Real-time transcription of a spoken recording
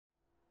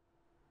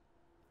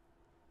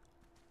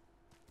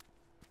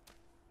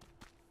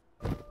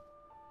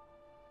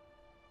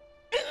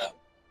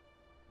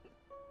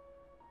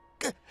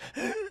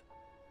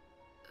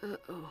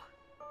Uh-oh.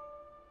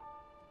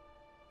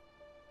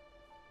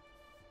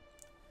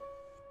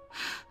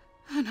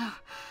 Oh no,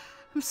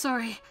 I'm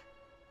sorry.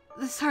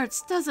 This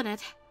hurts, doesn't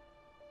it?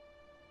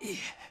 Yeah.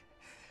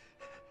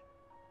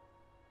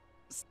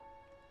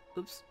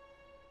 Oops.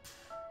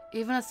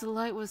 Even as the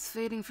light was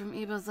fading from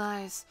Iba's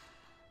eyes,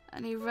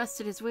 and he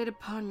rested his weight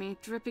upon me,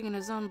 dripping in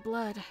his own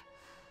blood,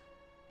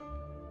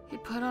 he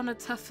put on a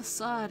tough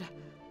facade,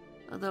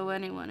 although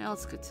anyone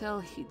else could tell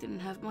he didn't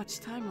have much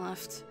time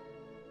left.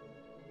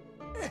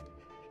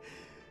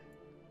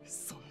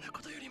 そんな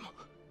ことよりも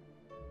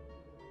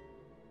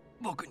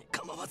僕に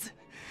構わず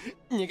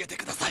逃げて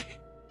ください。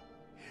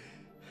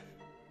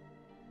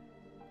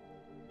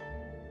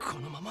こ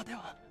のままで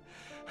は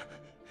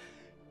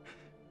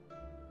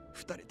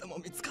二人とも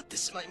見つかって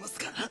しまいます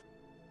から。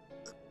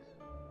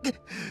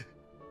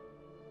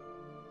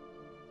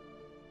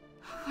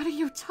What are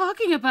you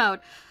talking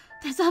about?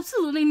 There's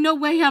absolutely no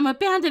way I'm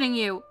abandoning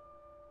you.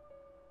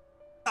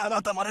 あ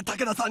なたまで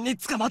武田さんに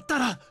捕まった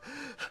ら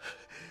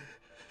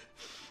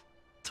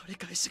取り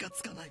返しが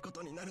つかないこ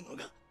とになるの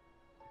が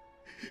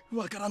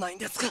わからないん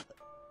ですか。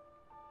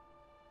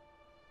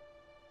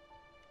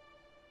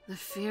 The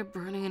fear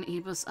burning in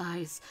Iba's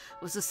eyes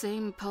was the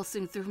same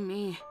pulsing through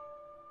me.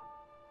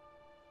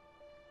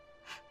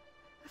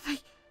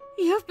 But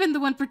you've been the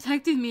one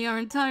protecting me our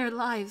entire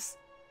lives.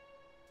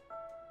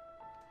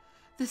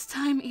 This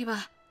time,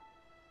 Iba,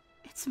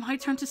 it's my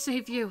turn to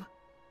save you.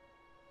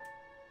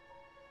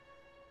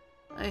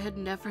 I had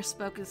never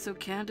spoken so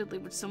candidly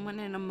with someone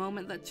in a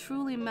moment that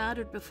truly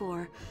mattered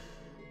before,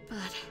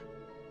 but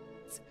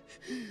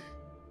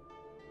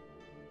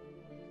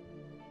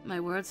my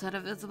words had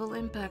a visible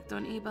impact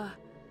on Iba,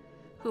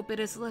 who bit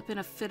his lip in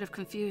a fit of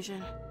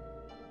confusion.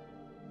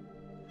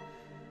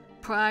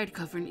 Pride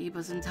covered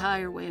Iba's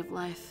entire way of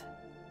life.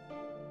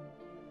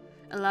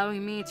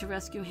 Allowing me to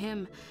rescue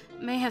him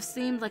may have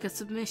seemed like a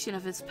submission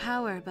of his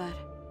power, but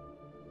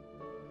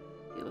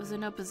he was in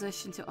no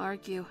position to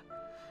argue,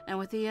 and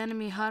with the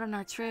enemy hot on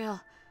our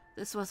trail,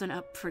 this wasn't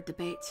up for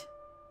debate.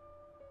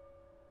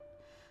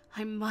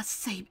 I must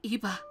save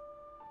Iba.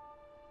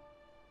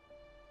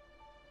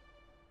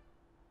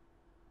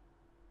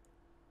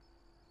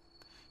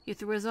 He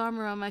threw his arm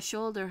around my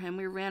shoulder, and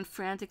we ran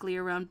frantically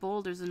around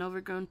boulders and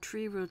overgrown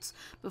tree roots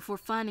before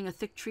finding a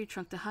thick tree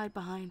trunk to hide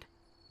behind.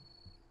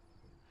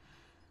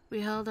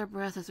 We held our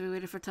breath as we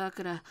waited for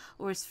Takeda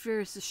or his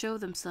fears to show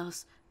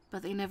themselves,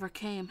 but they never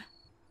came.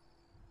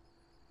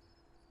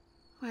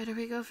 Where do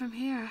we go from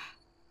here?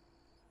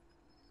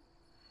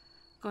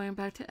 Going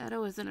back to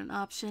Edo isn't an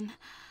option,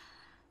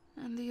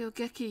 and the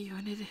Yogeki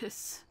unit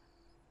is...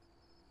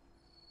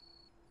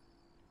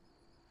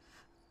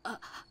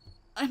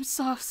 I'm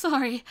so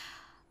sorry.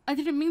 I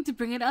didn't mean to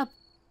bring it up,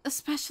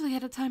 especially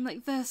at a time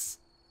like this.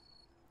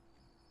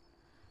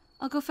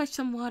 I'll go fetch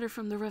some water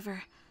from the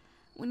river.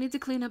 We need to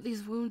clean up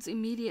these wounds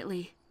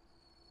immediately.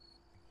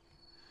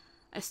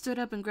 I stood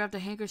up and grabbed a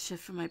handkerchief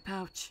from my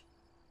pouch.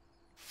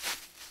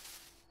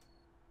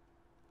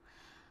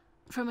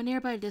 From a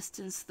nearby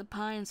distance, the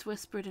pines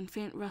whispered in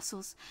faint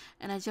rustles,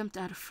 and I jumped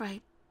out of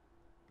fright.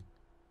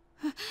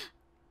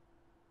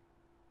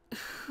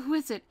 Who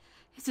is it?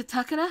 Is it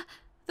Takeda?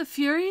 The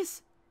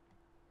Furies?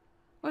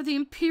 Or the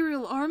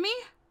Imperial Army?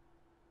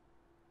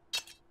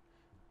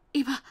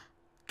 Iba,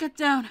 get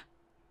down!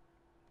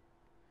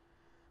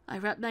 I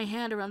wrapped my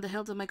hand around the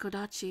hilt of my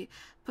kodachi,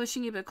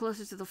 pushing Iba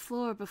closer to the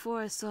floor before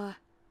I saw...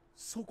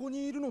 そこ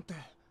にいるのって、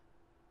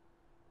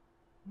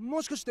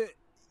もしかして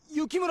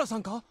雪村さ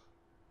んか?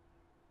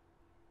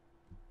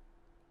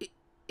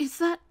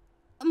 Is that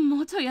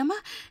Motoyama?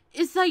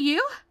 Is that you?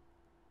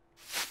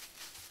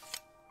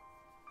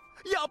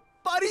 やっ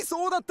ぱり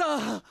そうだっ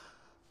た。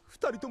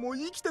二人とも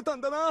生きてた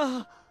んだ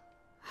な。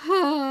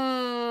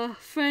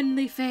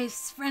Friendly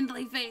face,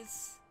 friendly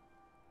face.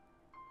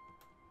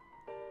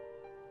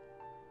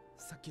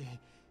 さっき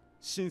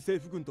新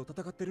政府軍と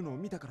戦ってるのを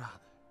見たから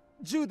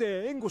銃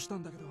で援護した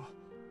んだけど、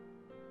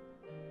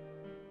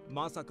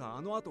まさか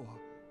あの後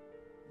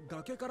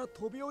崖から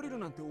飛び降りる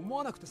なんて思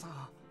わなくてさ。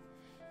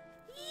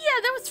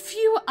Yeah, there was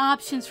few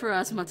options for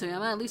us,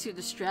 Motoyama. At least you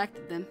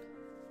distracted them.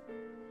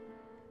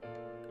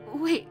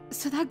 Wait,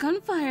 so that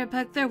gunfire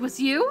back there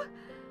was you?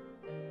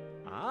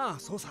 ああ、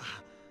そうさ。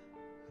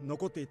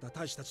残っていた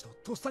大使たちと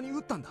とっさに撃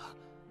ったんだ。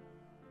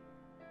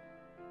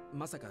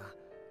まさか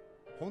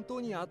本当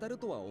に当たる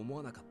とは思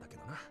わなかったけ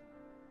どな。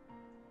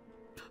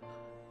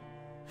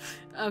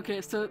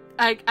Okay, so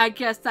I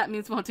guess that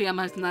means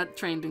Motoyama is not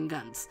trained in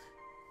guns.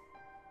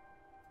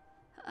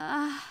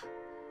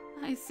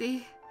 I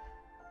see.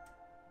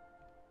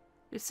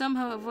 We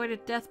somehow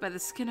avoided death by the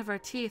skin of our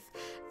teeth,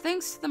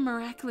 thanks to the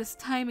miraculous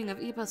timing of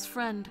Iba's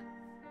friend.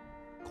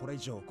 これ以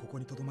上ここ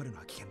に留まるの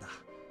は危険だ。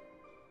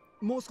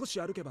もう少し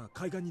歩けば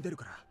海岸に出る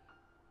から、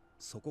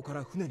そこか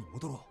ら船に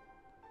戻ろ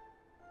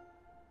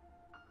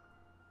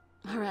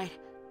う。Alright,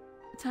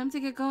 time to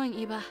get going,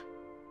 Iba.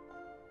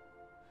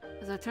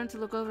 As I turned to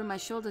look over my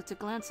shoulder to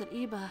glance at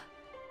Iba,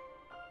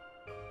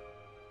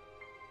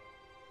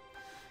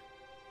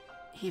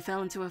 he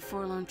fell into a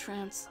forlorn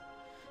trance,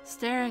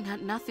 staring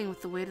at nothing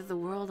with the weight of the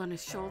world on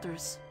his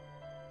shoulders.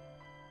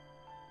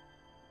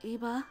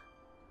 Iba,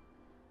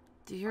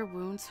 do your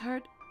wounds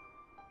hurt?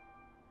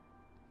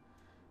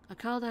 I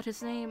called out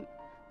his name,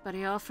 but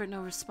he offered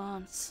no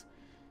response,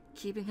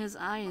 keeping his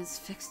eyes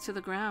fixed to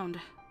the ground.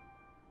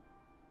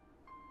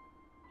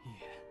 い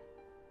え、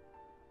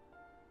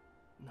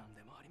何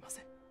でもありま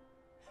せん。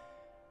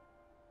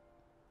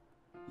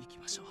行き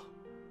ましょう。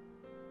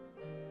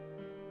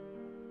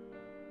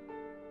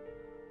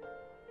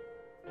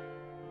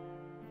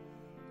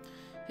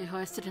He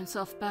hoisted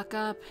himself back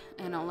up,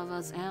 and all of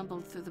us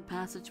ambled through the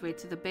passageway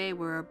to the bay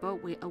where our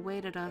boat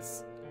awaited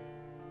us.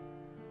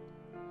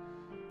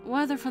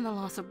 Whether from the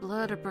loss of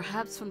blood or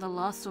perhaps from the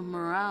loss of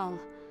morale,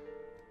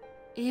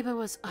 Iba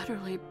was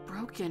utterly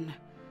broken,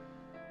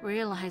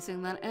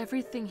 realizing that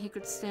everything he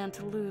could stand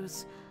to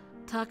lose,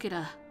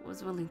 Takeda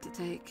was willing to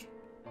take.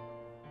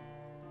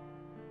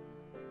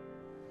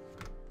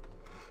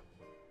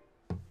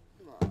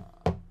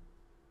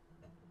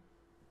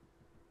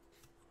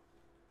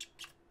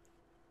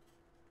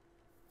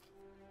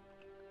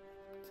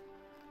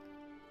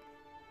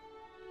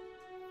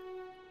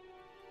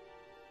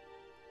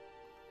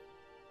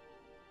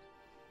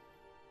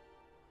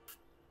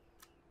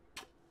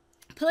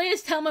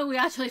 Please tell me we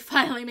actually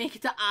finally make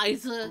it to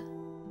Isa.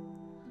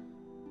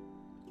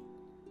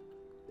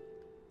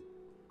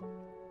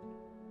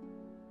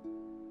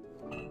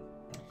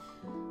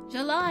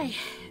 July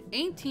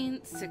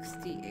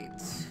 1868.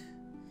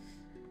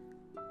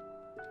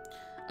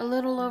 A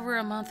little over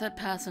a month had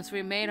passed since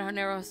we made our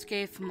narrow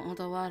escape from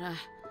Odawara.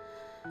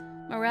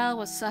 Morale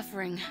was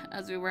suffering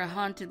as we were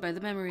haunted by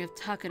the memory of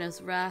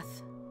Takeda's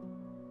wrath.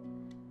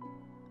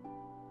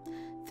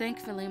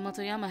 Thankfully,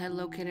 Motoyama had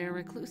located a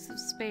reclusive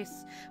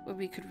space where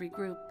we could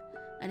regroup,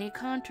 and he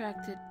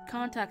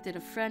contacted a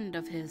friend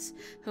of his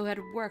who had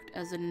worked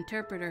as an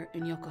interpreter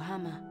in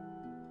Yokohama.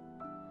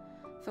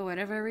 For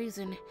whatever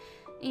reason,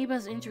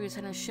 Iba's injuries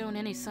hadn't shown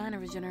any sign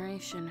of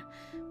regeneration,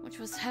 which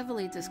was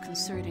heavily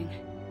disconcerting.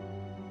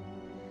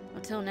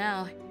 Until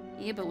now,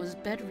 Iba was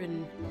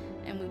bedridden,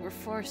 and we were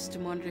forced to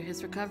monitor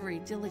his recovery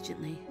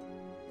diligently.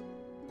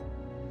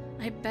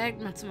 I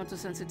begged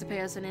Matsumoto-sensei to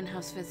pay us an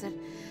in-house visit,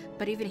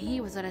 but even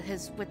he was at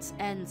his wits'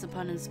 ends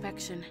upon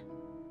inspection.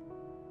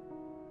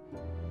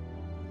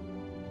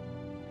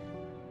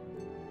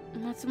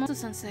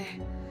 Matsumoto-sensei,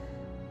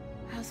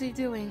 how's he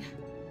doing?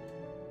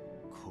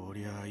 こ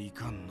りゃい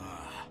かんな。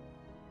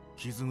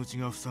傷口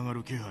が塞が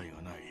る気配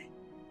がない。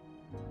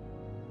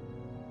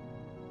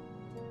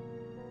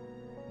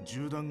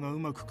銃弾がう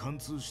まく貫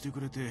通してく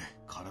れて、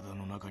体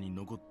の中に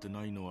残って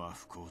ないのは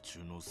不幸中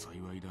の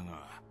幸いだ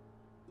が。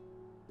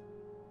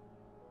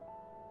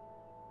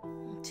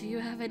Do you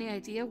have any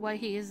idea why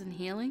he isn't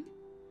healing?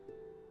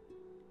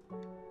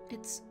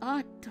 It's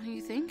odd, don't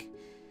you think?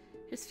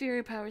 His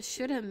fury powers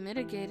should have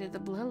mitigated the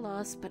blood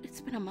loss, but it's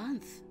been a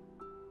month.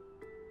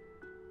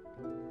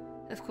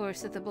 Of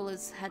course, if the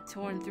bullets had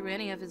torn through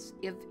any of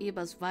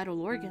Iba's vital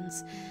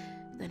organs,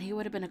 then he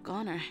would have been a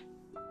goner.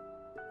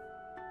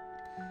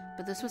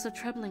 But this was a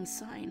troubling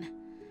sign,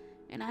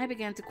 and I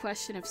began to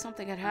question if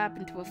something had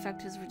happened to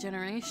affect his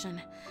regeneration,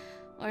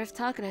 or if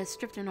Takeda had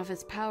stripped him of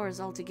his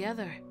powers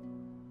altogether.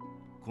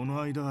 こ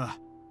の間、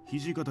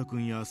土方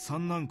君や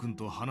三男君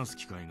と話す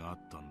機会があっ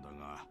たんだ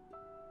が、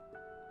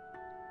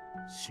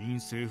新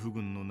政府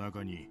軍の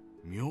中に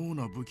妙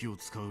な武器を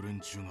使う連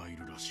中がい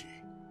るらしい。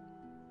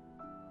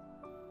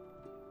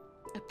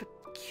A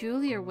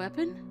peculiar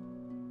weapon?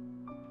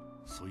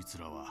 そいつ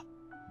らは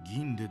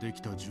銀でで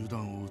きた銃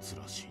弾を撃つ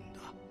らしいん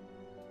だ。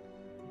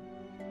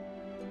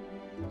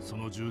そ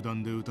の銃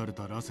弾で撃たれ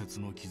た羅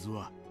刹の傷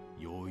は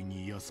容易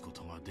に癒すこ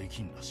とがで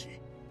きんらしい。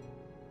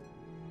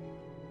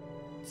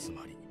つ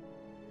まり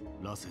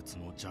羅刹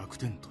の弱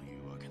点とい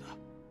うわけだ。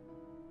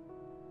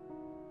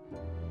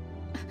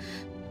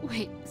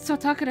Wait, so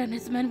Takeda and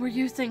his men were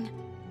using...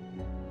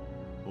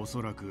 お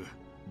そらく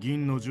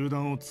銀の銃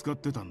弾を使っ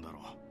てたんだろ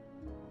う。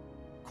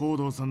行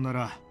動さんな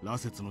ら羅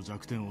刹の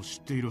弱点を知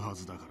っているは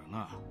ずだから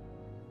な。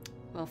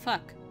Well,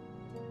 fuck.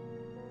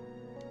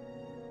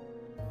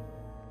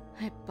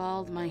 I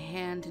balled my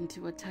hand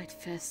into a tight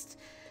fist,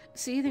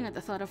 seething at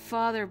the thought of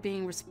father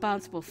being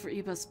responsible for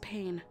Iba's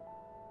pain.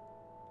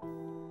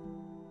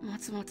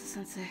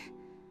 Matsumoto-sensei,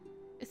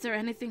 is there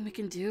anything we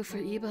can do for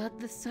Iba at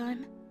this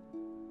time?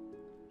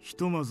 ひ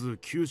とまず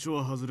急所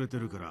は外れて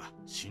るから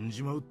死ん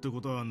じまうって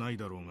ことはない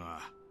だろう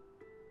が、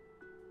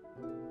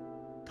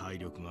体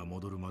力が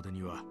戻るまで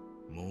には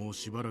もう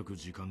しばらく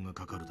時間が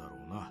かかるだろ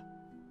うな。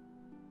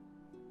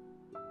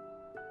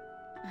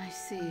I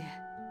see.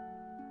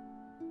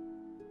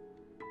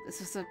 This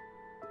was a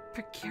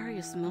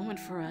precarious moment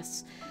for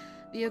us.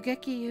 The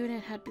Ogeki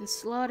unit had been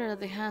slaughtered at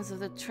the hands of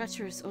the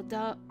treacherous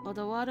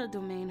Odawara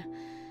domain.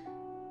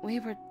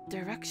 We were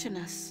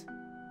directionless.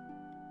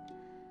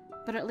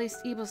 But at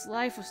least Iba's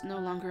life was no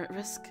longer at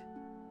risk.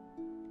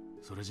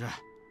 それじゃ、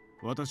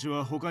私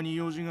は他に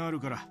用事がある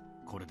から、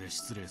これで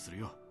失礼する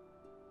よ。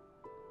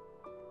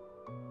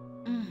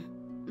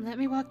Let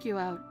me walk you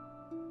out.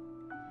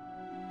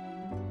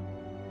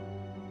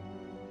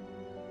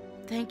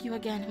 Thank you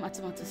again,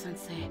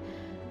 Matsumoto-sensei,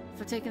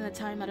 for taking the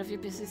time out of your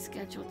busy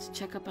schedule to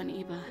check up on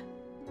Iba.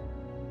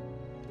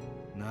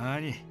 な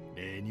に、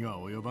礼には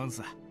及ばん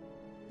さ。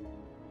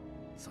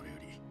それよ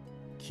り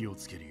気を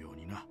つけるよう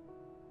にな。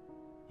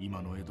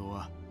今の江戸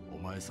はお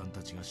前さん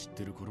たちが知っ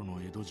てる頃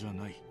の江戸じゃ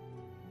ない。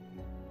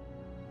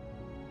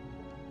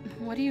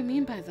What do you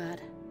mean by that?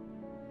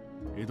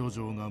 江戸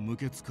城が無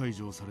血開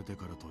城されて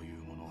からとい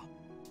うもの、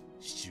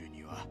市中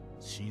には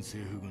新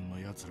政府軍の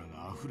奴ら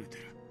が溢れて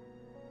る。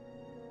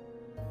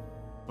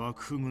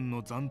幕府軍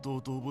の残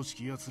党とおぼし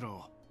き奴ら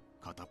を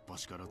片っ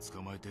端から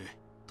捕まえて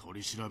取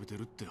り調べて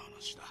るって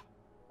話だ。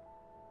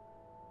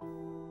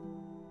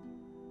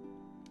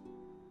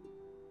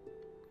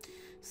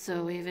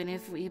So even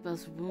if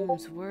Iba's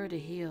wounds were to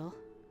heal,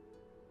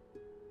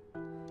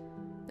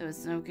 there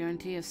was no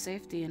guarantee of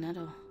safety in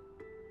Edo.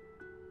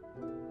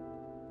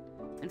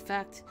 In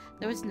fact,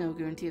 there was no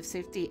guarantee of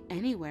safety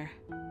anywhere.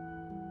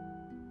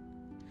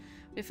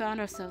 We found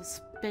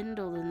ourselves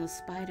spindled in the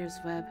spider's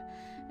web,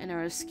 and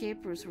our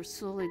escape routes were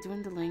slowly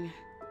dwindling.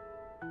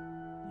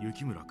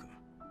 雪村君、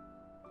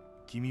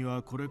君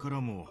はこれから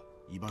も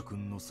伊庭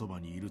君のそば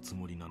にいるつ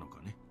もりなの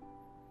かね。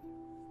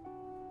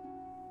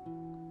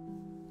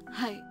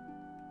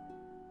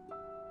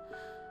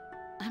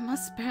I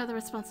must bear the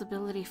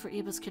responsibility for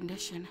Iba's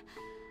condition.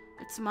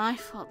 It's my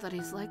fault that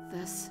he's like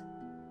this.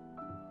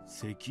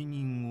 責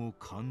任を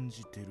感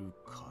じてる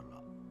か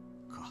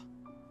らか。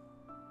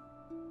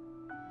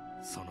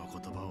その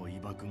言葉を伊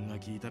庭君が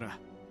聞いたら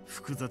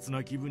複雑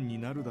な気分に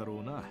なるだろ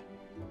うな。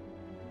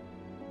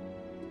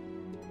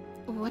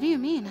What do you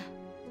mean?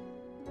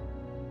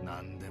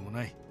 なんでも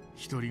ない、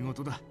独り言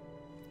だ。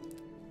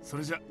そ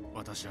れじゃ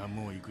私は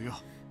もう行くよ。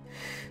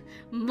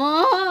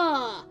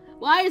Ma!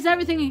 Why is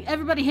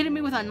everybody hitting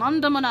me with a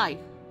nandamonai?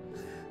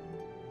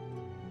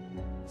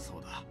 そ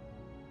うだ。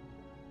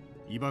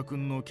伊庭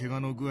君の怪我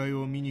の具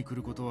合を見に来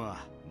ること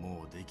は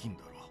もうできん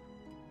だろ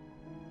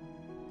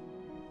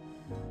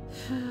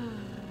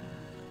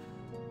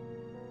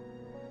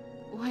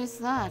う。Why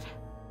is that?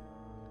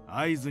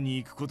 会津に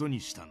行くことに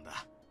したん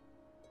だ。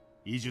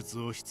医術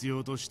を必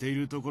要としてい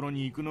るところ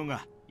に行くの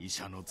が医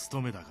者の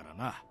務めだから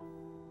な。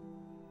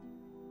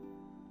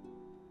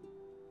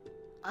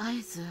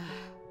Aizu.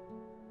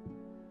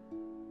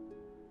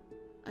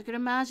 I could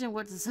imagine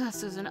what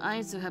disasters in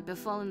Aizu have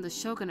befallen the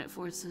shogunate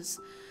forces,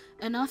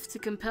 enough to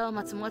compel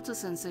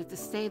Matsumoto-sensei to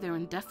stay there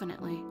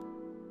indefinitely.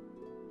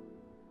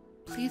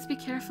 Please be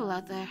careful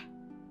out there.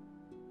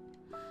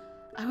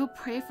 I will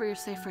pray for your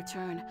safe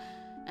return,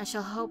 and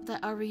shall hope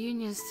that our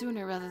reunion is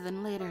sooner rather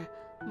than later,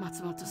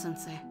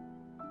 Matsumoto-sensei.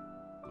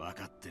 わ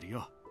かってる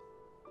よ。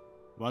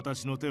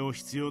私の手を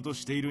必要と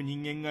している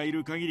人間がい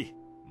る限り、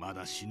ま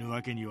だ死ぬ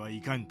わけにはい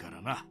かんか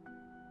らな。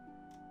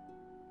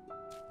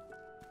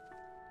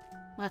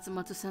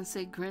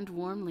Matsumoto-sensei grinned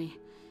warmly,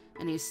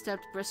 and he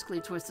stepped briskly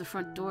towards the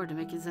front door to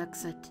make his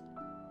exit.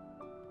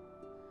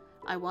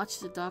 I watched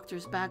the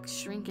doctor's back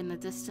shrink in the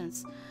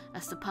distance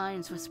as the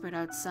pines whispered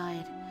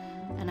outside,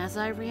 and as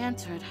I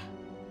re-entered...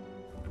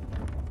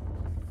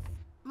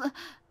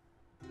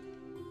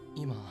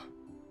 今、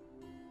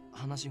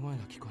話し声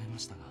が聞こえま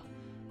したが、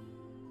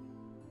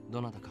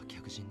どなたか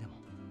客人でも。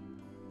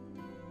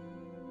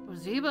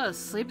Was Iba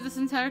asleep this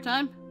entire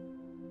time?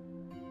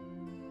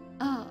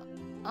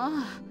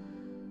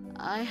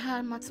 I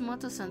had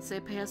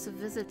Matsumoto-sensei pay us a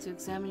visit to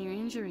examine your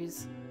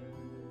injuries.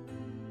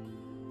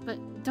 But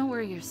don't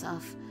worry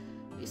yourself.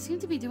 You seem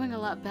to be doing a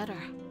lot better.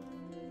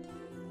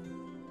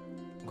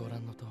 ご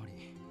覧の通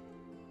り、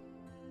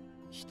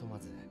ひとま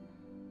ず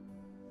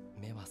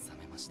目は覚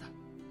めました。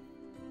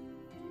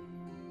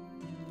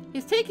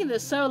He's taking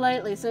this so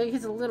lightly, so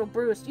he's a little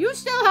bruised. You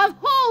still have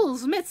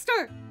holes,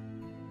 mister!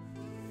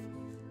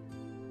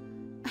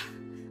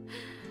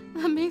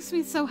 That makes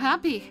me so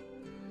happy.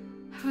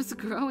 I was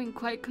growing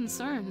quite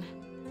concerned.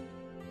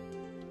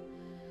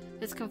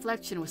 His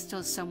complexion was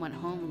still somewhat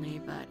homely,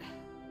 but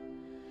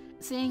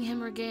seeing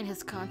him regain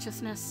his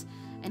consciousness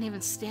and even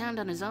stand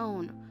on his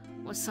own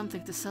was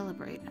something to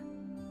celebrate.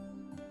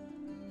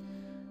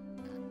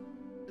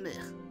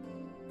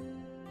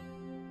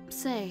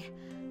 Say,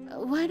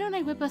 why don't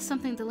I whip us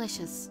something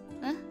delicious,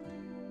 huh?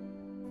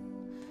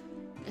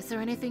 Is there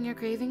anything you're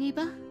craving,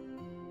 Iba?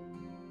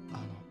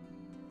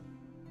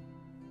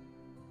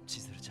 千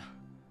鶴ちゃん。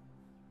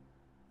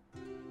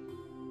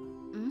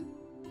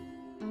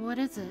What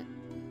is it?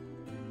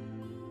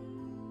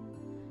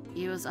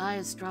 Iwa's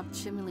eyes dropped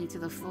shimmily to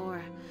the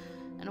floor,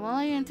 and while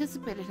I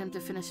anticipated him to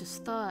finish his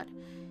thought,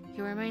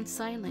 he remained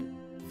silent,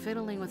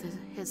 fiddling with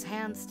his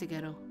hands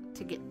together.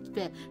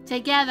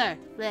 Together!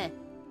 Bleh.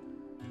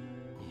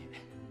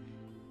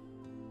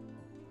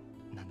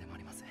 何でもあ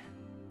りません。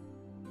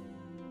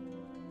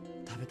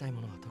食べたい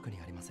ものは特に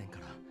ありませんか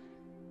ら、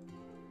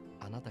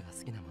あなたが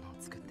好きなものを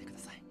作ってくだ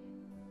さい。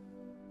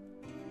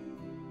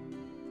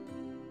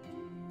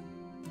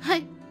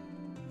Hi.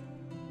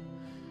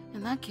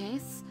 In that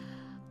case,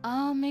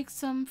 I'll make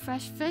some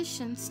fresh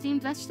fish and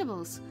steamed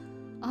vegetables.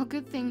 All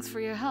good things for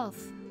your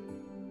health.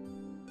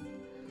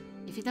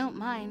 If you don't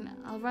mind,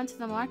 I'll run to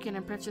the market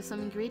and purchase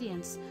some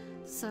ingredients,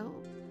 So,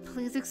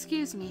 please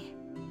excuse me.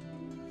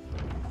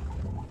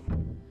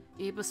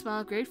 Iba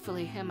smiled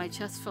gratefully, and my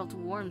chest felt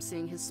warm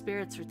seeing his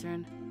spirits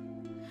return.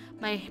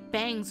 My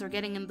bangs were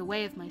getting in the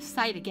way of my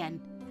sight again.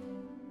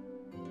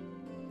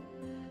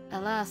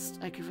 At last,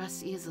 I could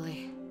rest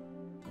easily.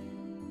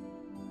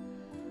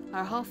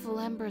 Our hopeful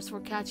embers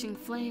were catching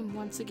flame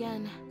once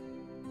again.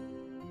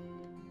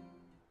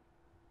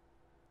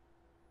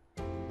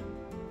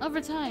 Over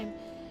time,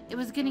 it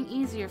was getting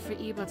easier for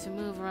Iba to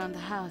move around the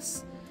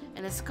house,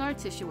 and the scar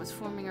tissue was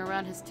forming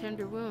around his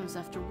tender wounds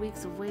after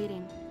weeks of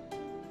waiting.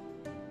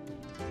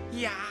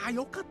 いやー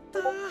よかった。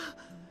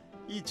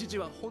一時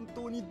は本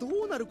当にど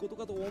うなること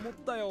かと思っ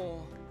たよ。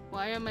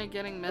Why am I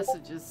getting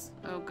messages?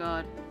 Oh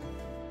god.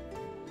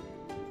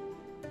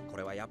 こ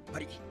れはやっぱ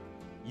り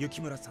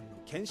雪村さんの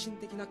献身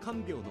的な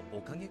看病の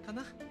おかげか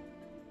な。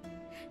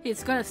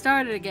He's gonna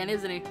start it again,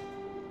 isn't he?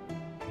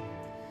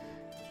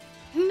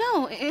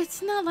 No,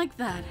 it's not like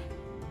that.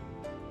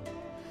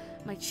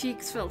 My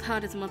cheeks felt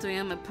hot as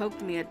Motoyama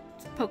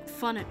poked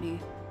fun at me,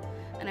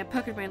 and I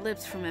puckered my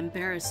lips from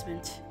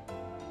embarrassment.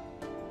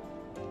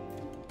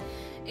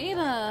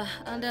 Iba,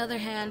 on the other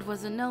hand,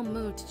 was in no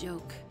mood to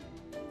joke.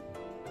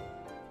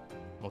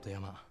 本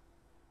山、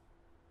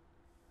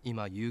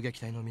今遊撃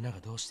隊の皆が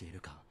どうしている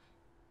か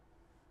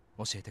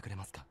教えてくれ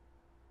ますか？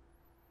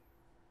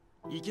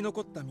生き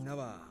残った皆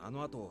はあ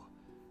の後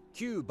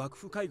旧幕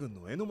府海軍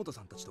の榎本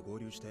さんたちと合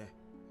流して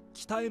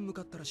北へ向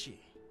かったらしい。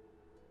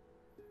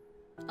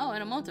Oh,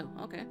 Enomoto,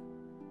 okay.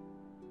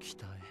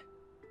 北へ。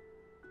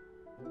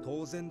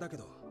当然だけ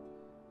ど、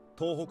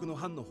東北の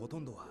藩のほと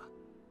んどは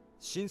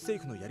新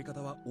政府のやり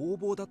方は横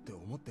暴だって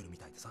思ってるみ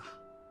たいでさ。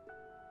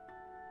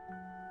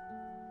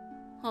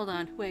Hold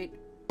on, wait.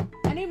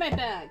 I need my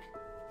bag.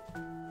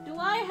 Do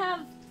I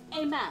have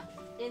a map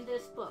in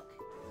this book?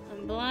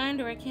 I'm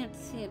blind or I can't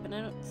see it, but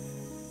I don't...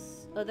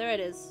 Oh, there it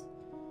is.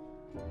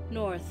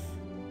 North.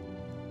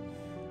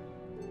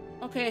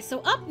 Okay,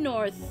 so up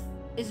north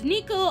is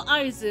Nikko,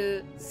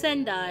 Aizu,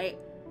 Sendai,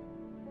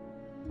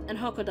 and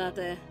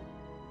Hakodate.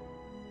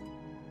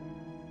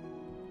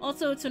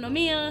 Also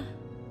Utsunomiya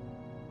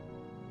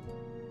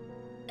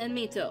and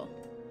Mito.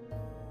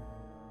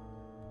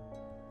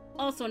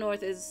 Also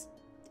north is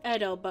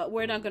Edo, but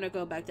we're not gonna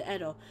go back to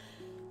Edo.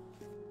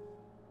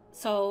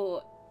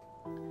 So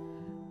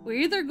we're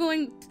either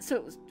going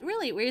to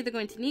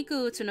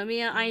Nikko,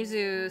 Utsunomiya,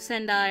 Aizu,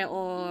 Sendai,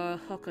 or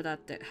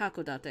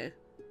Hakodate.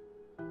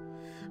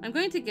 I'm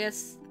going to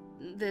guess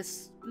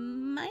this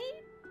might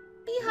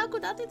be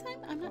Hakodate time.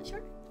 I'm not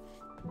sure.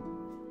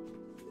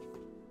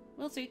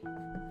 We'll see.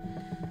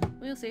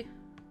 We'll see.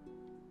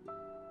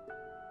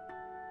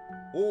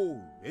 欧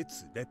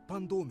越列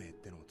藩同盟っ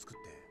てのを作っ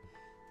て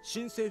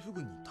新政府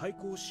軍に対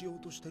抗しよう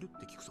としてるっ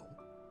て聞くぞ。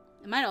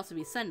 It might also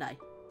be Sendai.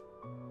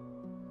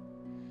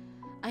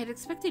 I had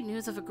expected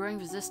news of a growing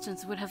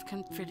resistance would have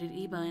comforted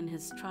Iba in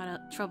his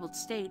troubled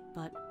state,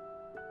 but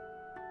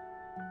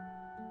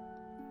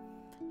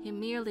he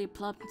merely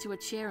plopped into a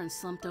chair and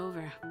slumped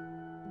over.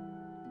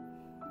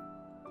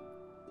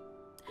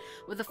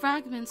 With the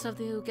fragments of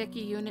the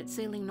Ugeki unit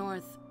sailing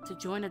north to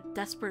join a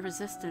desperate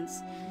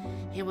resistance,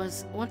 he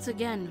was once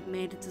again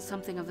made into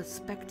something of a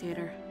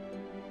spectator.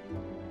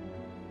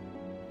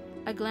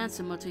 I glanced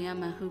at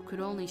Motoyama, who could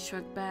only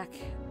shrug back.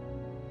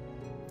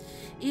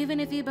 Even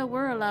if Iba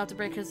were allowed to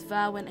break his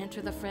vow and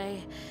enter the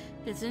fray,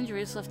 his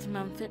injuries left him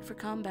unfit for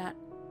combat.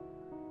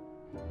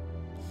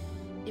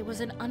 It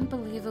was an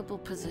unbelievable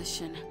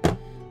position.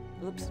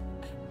 Oops.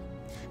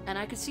 And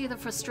I could see the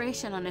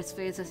frustration on his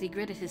face as he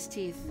gritted his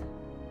teeth.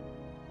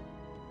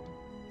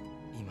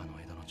 今の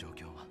江戸の状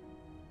況は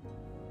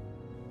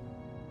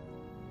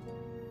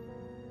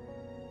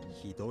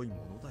ひどいも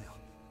のだよ。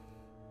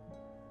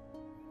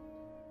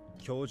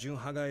標準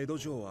派が江戸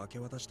城を明け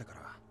渡したか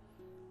ら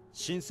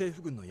新政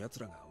府軍の奴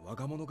らが我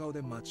が物顔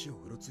で町を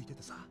うろついて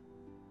てさ。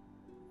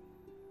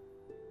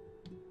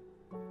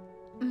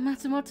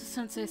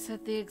Matsumoto-sensei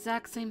said the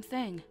exact same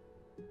thing.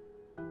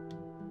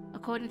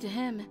 According to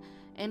him,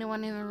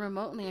 anyone even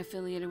remotely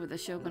affiliated with the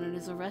shogunate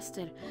is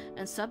arrested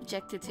and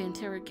subjected to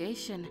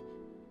interrogation.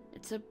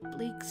 It's a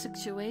bleak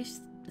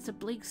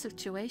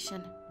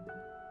situation.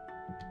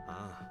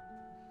 ああ。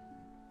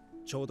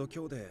ちょうど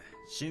今日で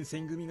新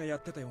選組がや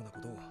ってたようなこ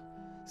とを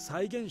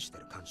再現して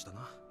る感じだ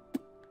な。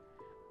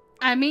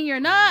I mean, you're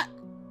not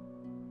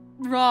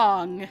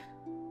wrong.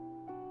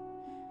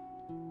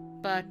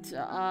 But,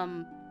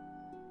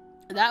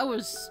 that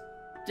was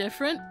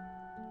different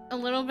a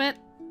little bit.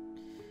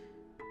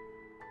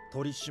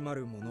 取り締ま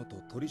る者と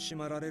取り締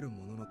まられる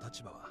者の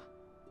立場は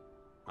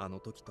あの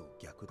時と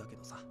逆だけ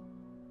どさ。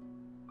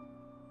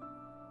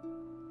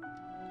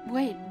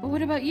Wait, but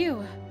what about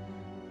you?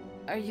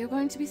 Are you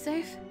going to be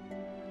safe?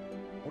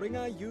 俺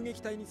が遊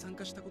撃隊に参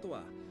加したこと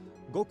は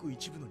ごく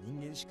一部の人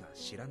間しか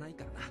知らない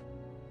からな。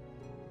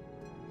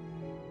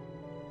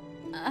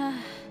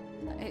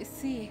I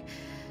see.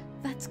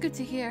 That's good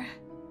to hear.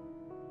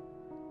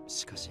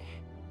 しかし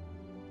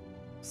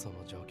その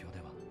状況で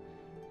は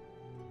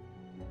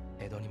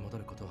江戸に戻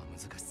ることは難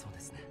しそうで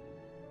すね。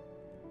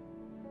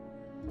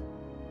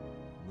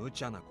無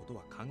茶なこと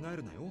は考え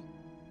るなよ。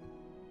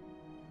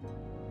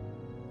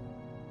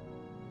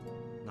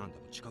なんで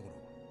も近頃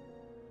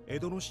江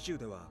戸の市中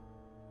では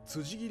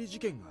辻斬り事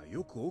件が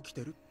よく起き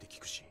てるって聞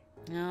くし。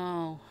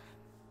No.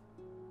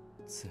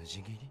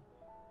 辻斬り？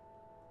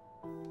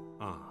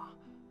ああ、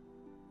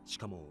し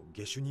かも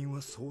下手人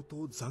は相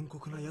当残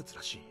酷なやつ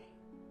らしい。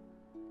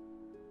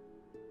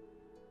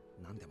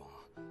なんでも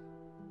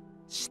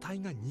死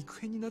体が肉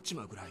片になっち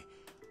まうぐらい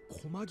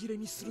細切れ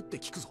にするって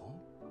聞くぞ。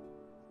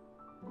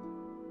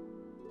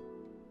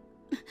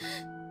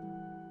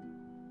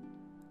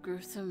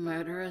Gruesome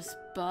murderers,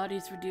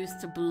 bodies reduced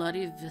to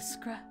bloody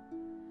viscera?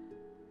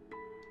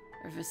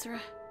 Or viscera?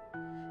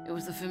 It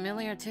was a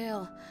familiar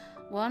tale,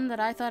 one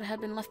that I thought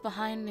had been left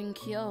behind in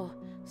Kyo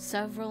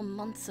several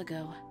months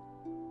ago.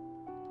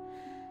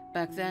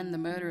 Back then, the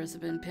murderers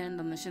had been pinned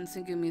on the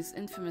Shinsengumi's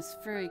infamous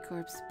furry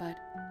corpse, but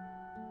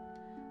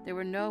they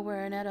were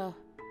nowhere in Edo,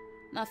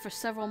 not for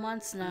several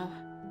months now.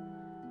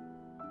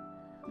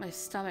 My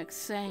stomach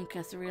sank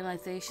as the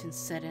realization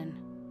set in.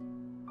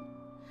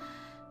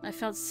 I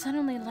felt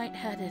suddenly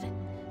lightheaded,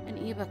 and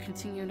Iba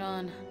continued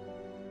on.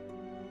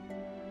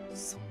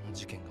 そんな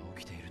事件が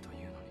起きているとい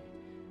うのに、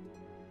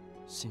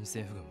新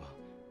政府軍は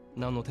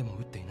何の手も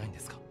打っていないんで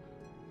すか？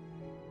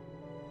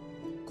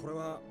これ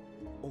は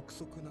憶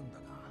測なんだ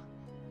が、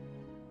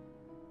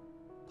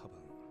多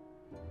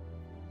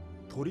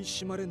分取り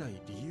締まれな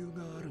い理由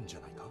があるんじ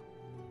ゃないか。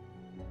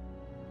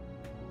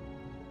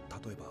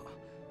例えば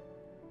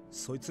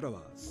そいつら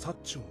は薩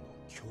長の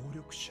協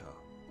力者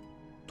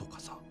とか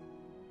さ。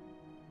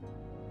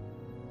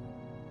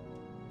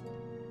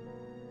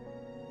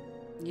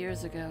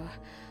Years ago,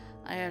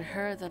 I had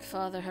heard that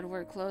Father had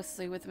worked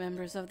closely with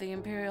members of the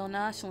Imperial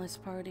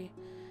Nationalist Party,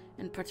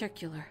 in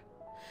particular,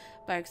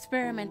 by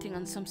experimenting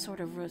on some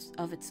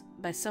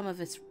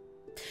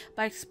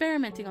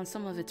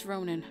of its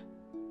ronin.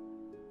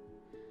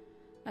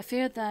 I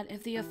feared that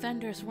if the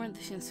offenders weren't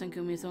the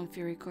Shinsengumi's own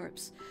Fury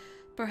Corps,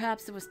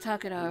 perhaps it was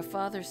Takeda or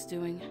Father's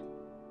doing.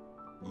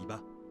 イ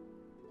バ、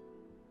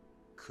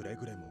くれ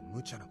ぐれも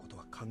無茶なこと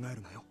は考え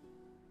るなよ。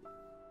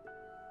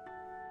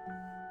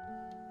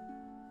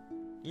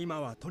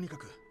今はとにか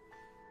く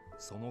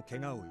その怪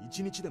我を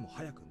一日でも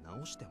早く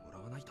治してもら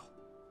わないと。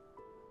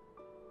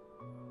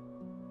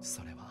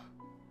それは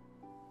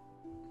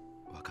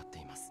分かって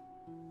います。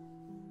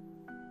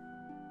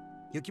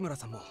雪村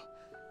さんも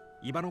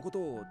伊庭のこと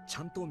をち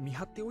ゃんと見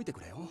張っておいて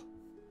くれよ。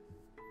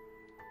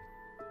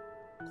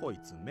こい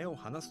つ目を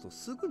離すと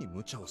すぐに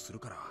無茶をする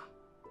から。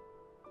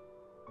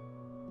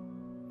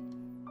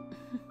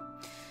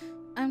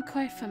I'm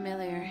quite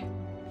familiar.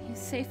 He's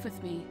safe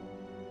with me.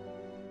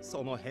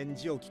 その返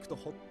事を聞くと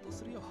ホッと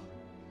するよ。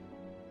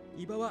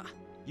伊庭は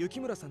雪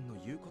村さんの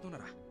言うことな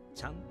ら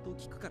ちゃんと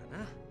聞くから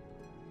な。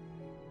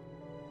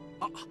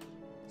あ、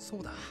そ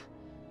うだ。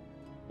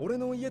俺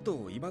の家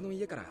と伊庭の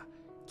家から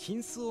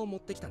金子を持っ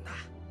てきたんだ。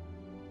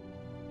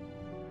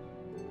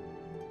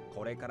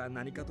これから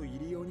何かと入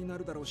りようにな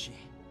るだろうし、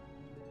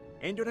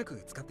遠慮なく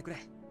使ってくれ。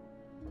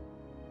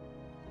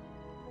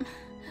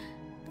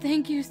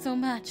Thank you so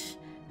much.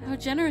 How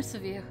generous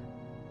of you.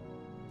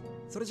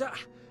 それじゃあ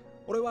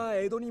俺は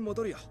江戸に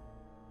戻るよ。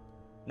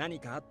何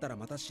かあったら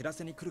また知ら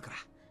せに来るから。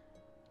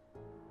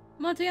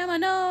Motoyama,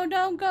 no,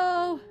 don't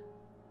go.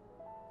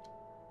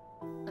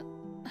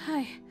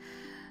 Hi.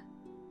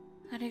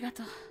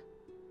 Arigato.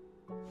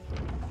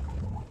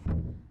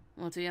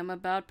 Motoyama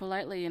bowed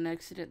politely and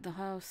exited the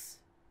house.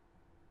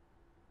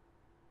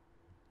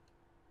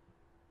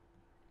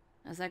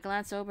 As I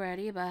glanced over at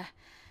Iba,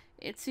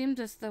 it seemed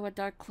as though a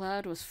dark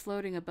cloud was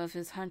floating above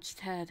his hunched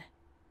head.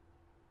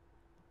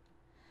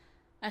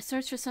 I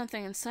searched for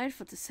something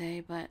insightful to say,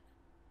 but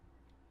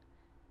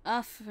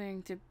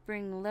offering to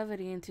bring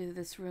levity into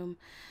this room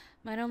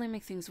might only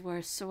make things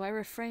worse, so I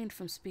refrained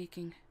from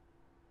speaking.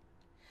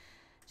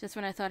 Just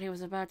when I thought he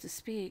was about to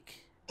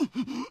speak...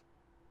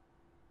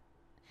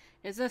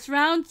 Is this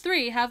round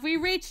 3? Have we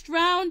reached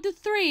round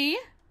 3?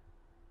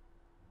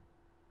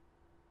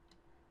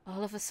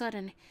 All of a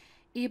sudden,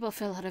 Ibo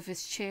fell out of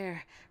his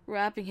chair,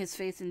 wrapping his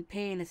face in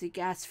pain as he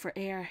gasped for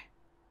air.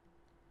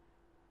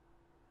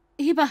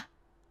 Iba!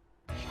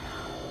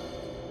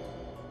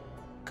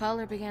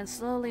 Color began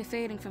slowly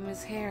fading from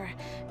his hair,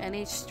 and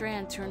each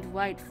strand turned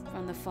white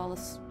from the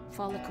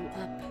follicle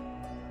up.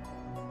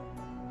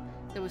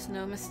 There was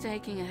no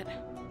mistaking it.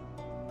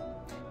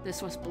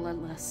 This was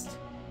bloodlust.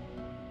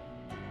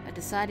 I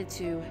decided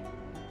to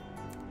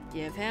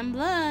give him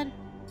blood.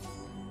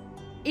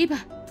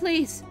 Iba,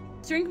 please,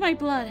 drink my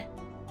blood.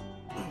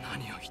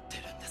 何を言って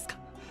るんですか？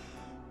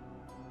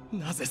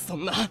なぜそ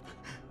んな？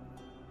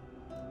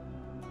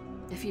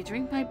 If you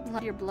drink my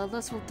blood, your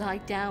bloodlust will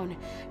die down.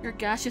 Your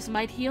gashes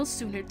might heal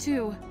sooner,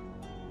 too.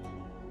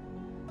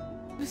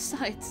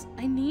 Besides,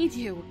 I need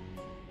you.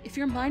 If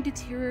your mind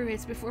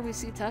deteriorates before we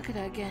see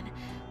Takeda again,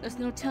 there's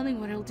no telling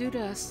what it'll do to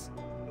us.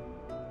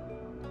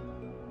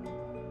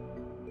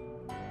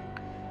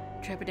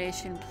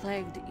 Trepidation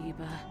plagued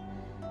Iba,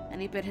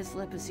 and he bit his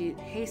lip as he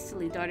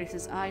hastily darted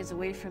his eyes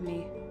away from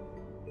me.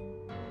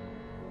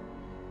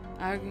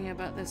 Arguing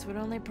about this would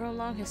only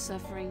prolong his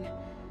suffering,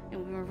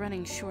 and we were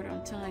running short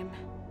on time.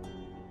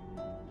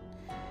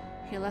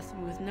 He left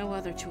me with no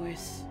other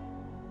choice.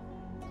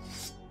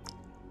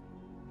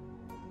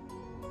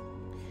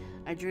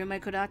 I drew my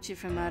kodachi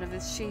from out of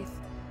its sheath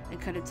and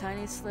cut a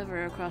tiny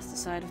sliver across the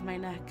side of my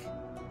neck.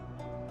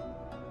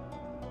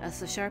 As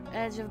the sharp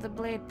edge of the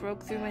blade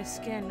broke through my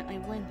skin, I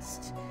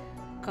winced,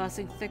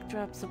 causing thick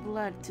drops of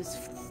blood to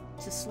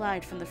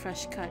slide from the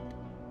fresh cut.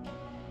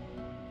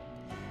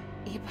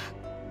 Iba,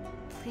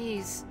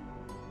 please.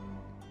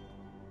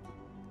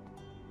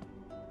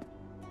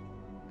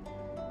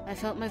 I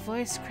felt my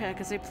voice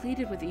crack as I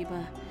pleaded with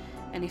Iba,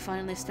 and he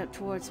finally stepped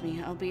towards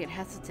me, albeit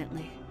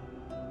hesitantly.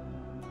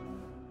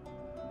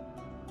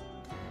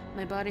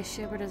 My body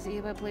shivered as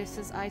Iba placed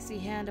his icy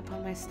hand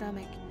upon my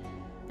stomach,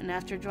 and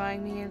after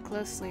drawing me in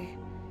closely,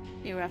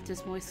 he wrapped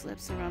his moist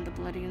lips around the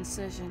bloody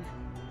incision.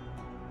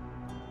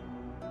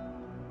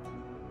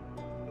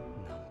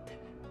 なんて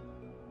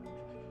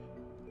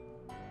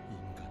因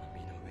果の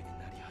身の上に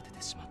なり果て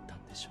てしまった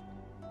んでしょう。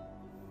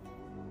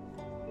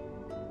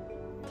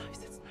大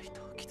切な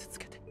人を傷つ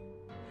けて、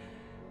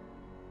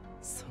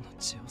その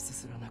血をす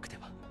すらなくて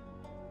は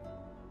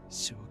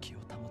正気を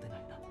保てない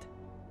なんて。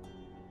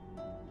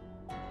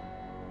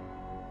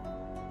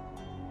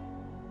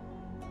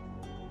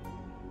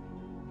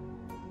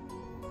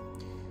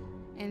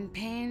In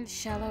pained,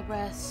 shallow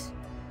breaths,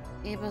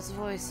 Iba's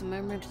voice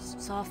murmured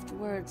soft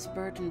words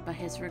burdened by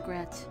his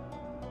regret.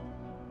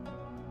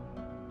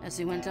 As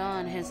he went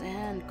on, his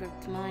hand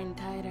gripped mine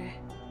tighter.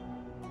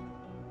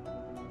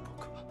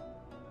 僕は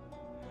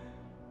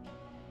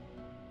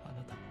あ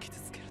なたを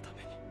傷つけるた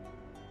め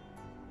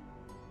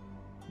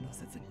にな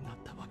せずになっ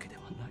たわけで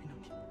はないの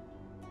に。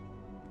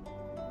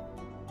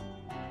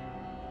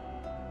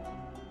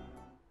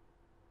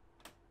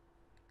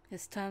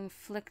His tongue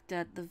flicked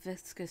at the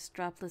viscous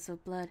droplets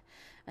of blood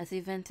as he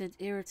vented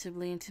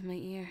irritably into my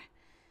ear,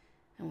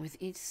 and with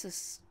each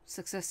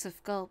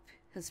successive gulp,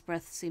 his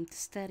breath seemed to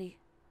steady.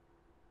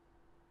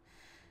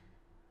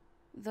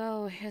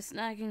 Though his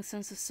nagging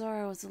sense of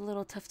sorrow was a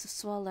little tough to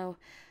swallow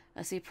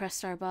as he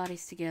pressed our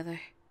bodies together.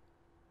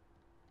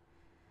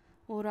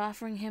 Would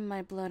offering him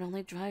my blood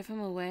only drive him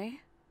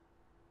away?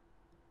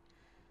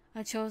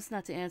 I chose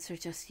not to answer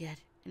just yet,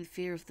 in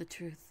fear of the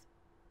truth.